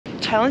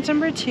challenge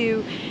number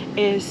 2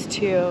 is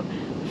to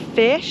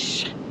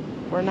fish.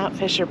 We're not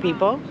fisher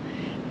people.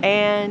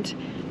 And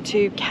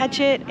to catch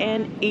it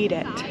and eat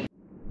it.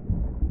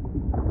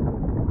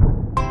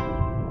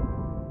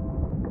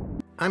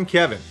 I'm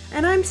Kevin.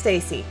 And I'm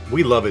Stacy.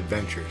 We love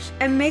adventures.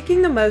 And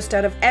making the most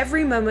out of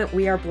every moment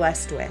we are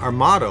blessed with. Our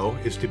motto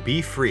is to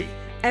be free.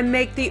 And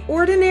make the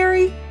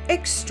ordinary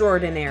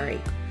extraordinary.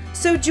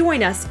 So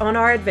join us on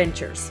our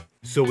adventures.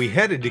 So we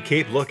headed to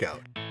Cape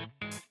Lookout.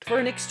 For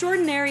an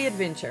extraordinary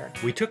adventure.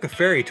 We took a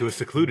ferry to a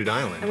secluded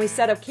island. And we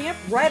set up camp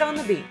right on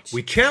the beach.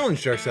 We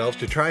challenged ourselves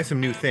to try some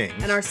new things.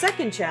 And our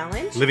second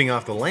challenge, living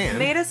off the land,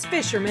 made us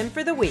fishermen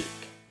for the week.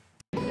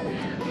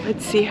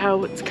 Let's see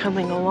how it's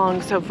coming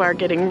along so far,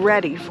 getting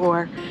ready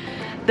for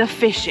the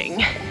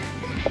fishing.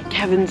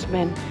 Kevin's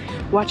been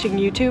watching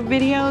YouTube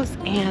videos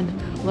and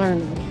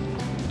learning.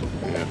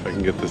 Yeah, if I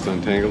can get this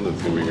untangled,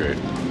 it's gonna be great.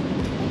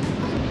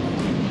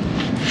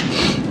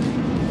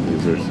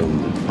 These are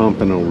some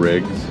pompano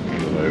rigs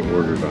that I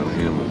ordered on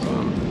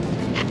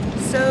Amazon.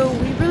 So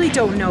we really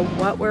don't know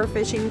what we're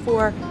fishing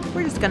for.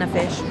 We're just gonna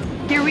fish.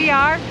 Here we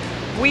are.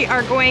 We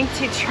are going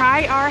to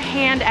try our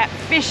hand at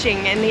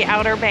fishing in the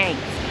Outer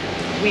Banks.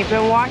 We've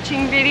been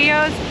watching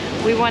videos.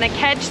 We want to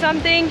catch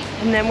something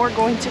and then we're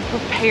going to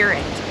prepare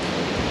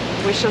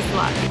it. Wish us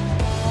luck.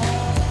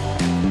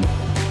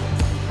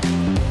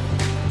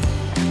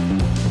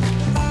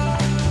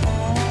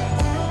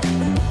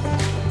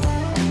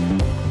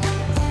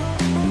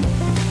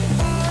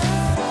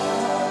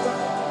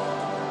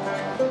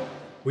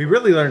 We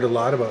really learned a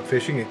lot about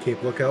fishing at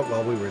Cape Lookout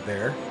while we were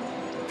there.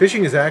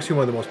 Fishing is actually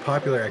one of the most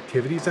popular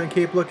activities on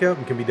Cape Lookout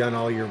and can be done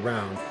all year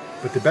round,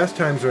 but the best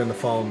times are in the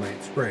fall and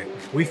late spring.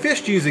 We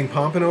fished using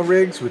pompano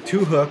rigs with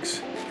 2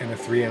 hooks and a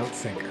 3-ounce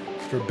sinker.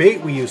 For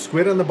bait, we used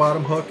squid on the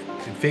bottom hook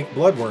and fake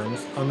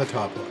bloodworms on the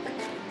top hook.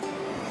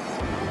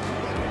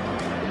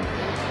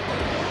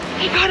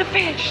 He got a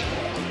fish!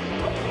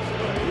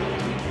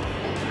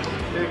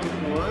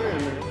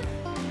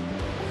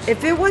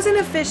 If it wasn't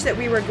a fish that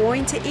we were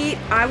going to eat,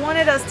 I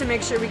wanted us to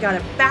make sure we got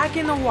it back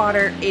in the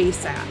water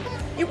ASAP.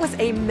 It was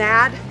a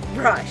mad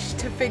rush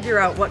to figure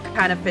out what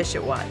kind of fish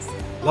it was.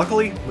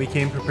 Luckily, we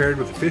came prepared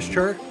with a fish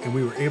chart and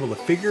we were able to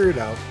figure it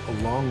out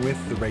along with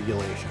the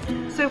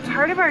regulation. So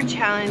part of our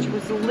challenge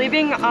was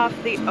living off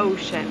the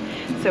ocean.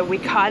 So we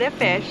caught a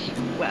fish,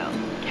 well,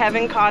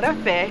 Kevin caught a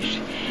fish,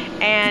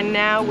 and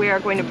now we are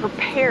going to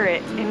prepare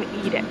it and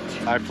eat it.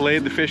 I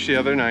filleted the fish the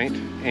other night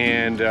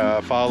and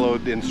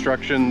followed the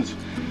instructions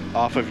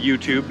off of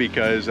YouTube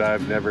because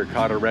I've never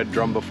caught a red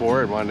drum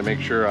before and wanted to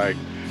make sure I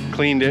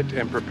cleaned it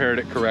and prepared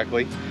it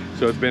correctly.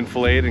 So it's been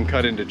filleted and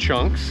cut into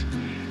chunks.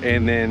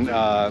 And then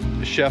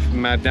Chef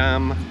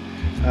Madame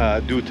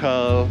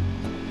Dutal,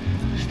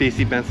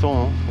 Stacy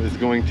Benson, is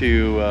going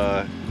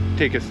to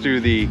take us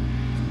through the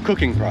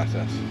cooking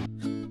process.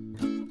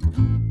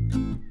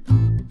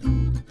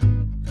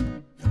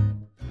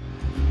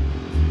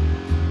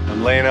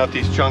 I'm laying out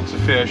these chunks of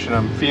fish and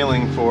I'm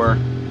feeling for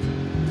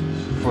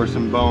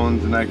some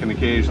bones, and I can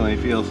occasionally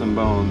feel some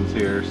bones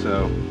here,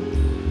 so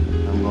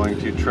I'm going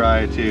to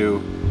try to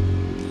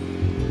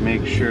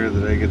make sure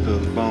that I get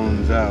those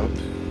bones out.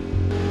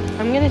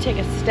 I'm gonna take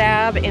a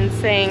stab in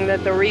saying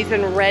that the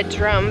reason red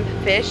drum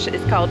fish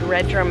is called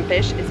red drum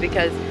fish is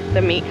because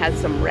the meat has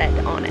some red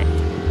on it.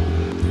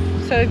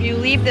 So if you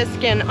leave the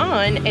skin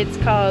on, it's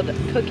called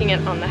cooking it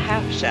on the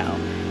half shell.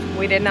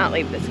 We did not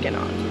leave the skin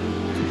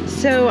on.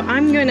 So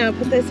I'm gonna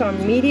put this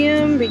on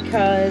medium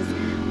because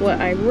what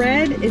I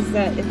read is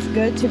that it's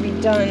good to be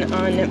done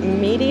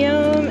on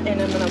medium, and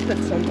I'm gonna put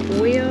some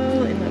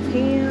oil in the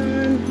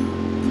pan.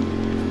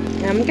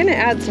 And I'm gonna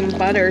add some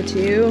butter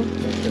too.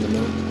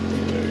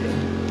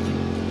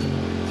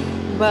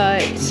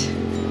 But,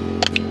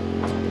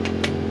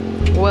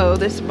 whoa,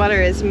 this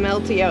butter is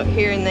melty out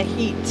here in the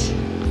heat.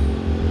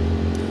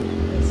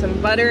 There's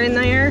some butter in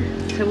there,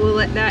 so we'll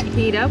let that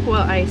heat up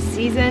while I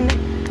season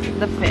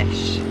the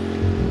fish.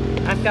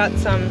 I've got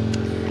some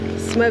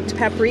smoked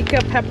paprika,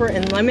 pepper,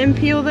 and lemon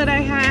peel that I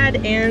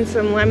had, and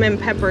some lemon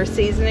pepper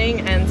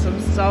seasoning, and some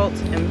salt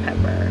and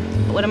pepper.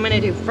 What I'm gonna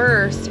do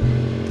first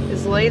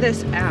is lay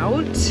this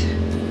out.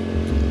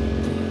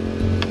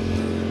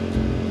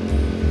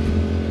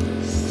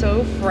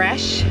 So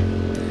fresh. I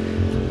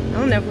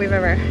don't know if we've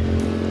ever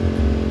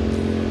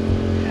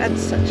had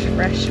such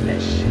fresh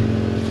fish.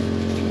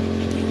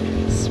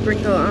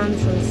 Sprinkle on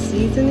some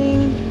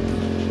seasoning.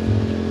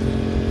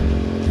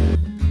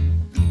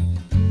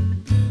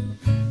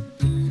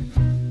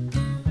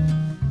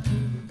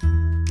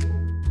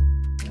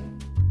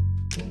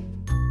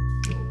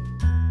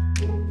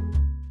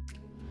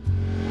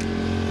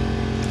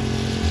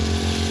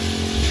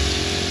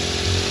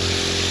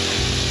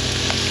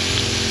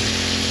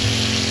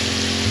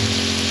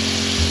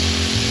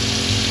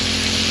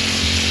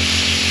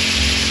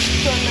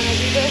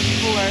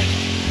 For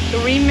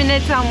 3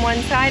 minutes on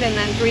one side and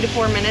then 3 to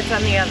 4 minutes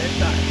on the other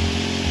side.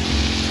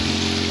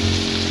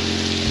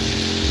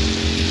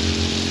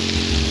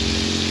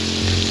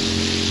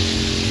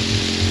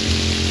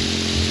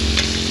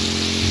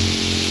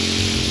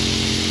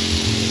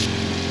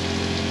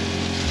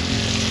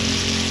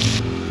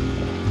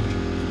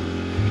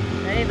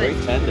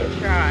 this Very tender.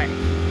 try.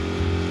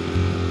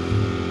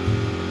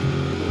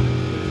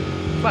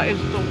 But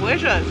it's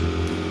delicious.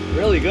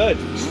 Really good.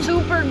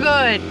 Super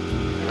good.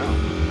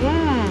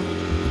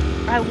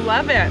 I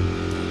love it.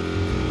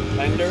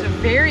 Tender. It's a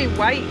very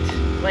white,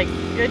 like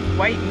good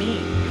white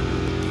meat.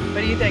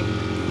 What do you think?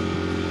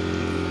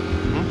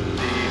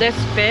 This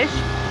fish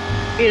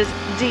is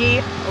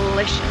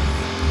delicious.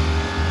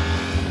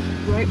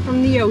 Right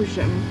from the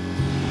ocean.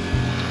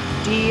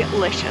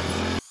 Delicious.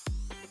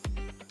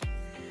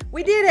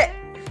 We did it!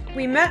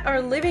 We met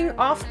our living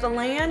off the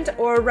land,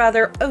 or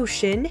rather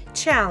ocean,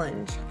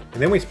 challenge.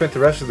 And then we spent the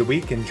rest of the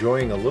week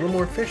enjoying a little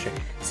more fishing.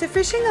 So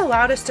fishing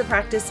allowed us to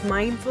practice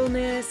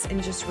mindfulness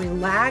and just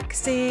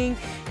relaxing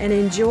and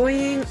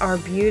enjoying our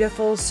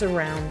beautiful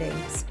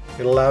surroundings.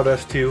 It allowed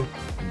us to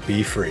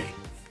be free.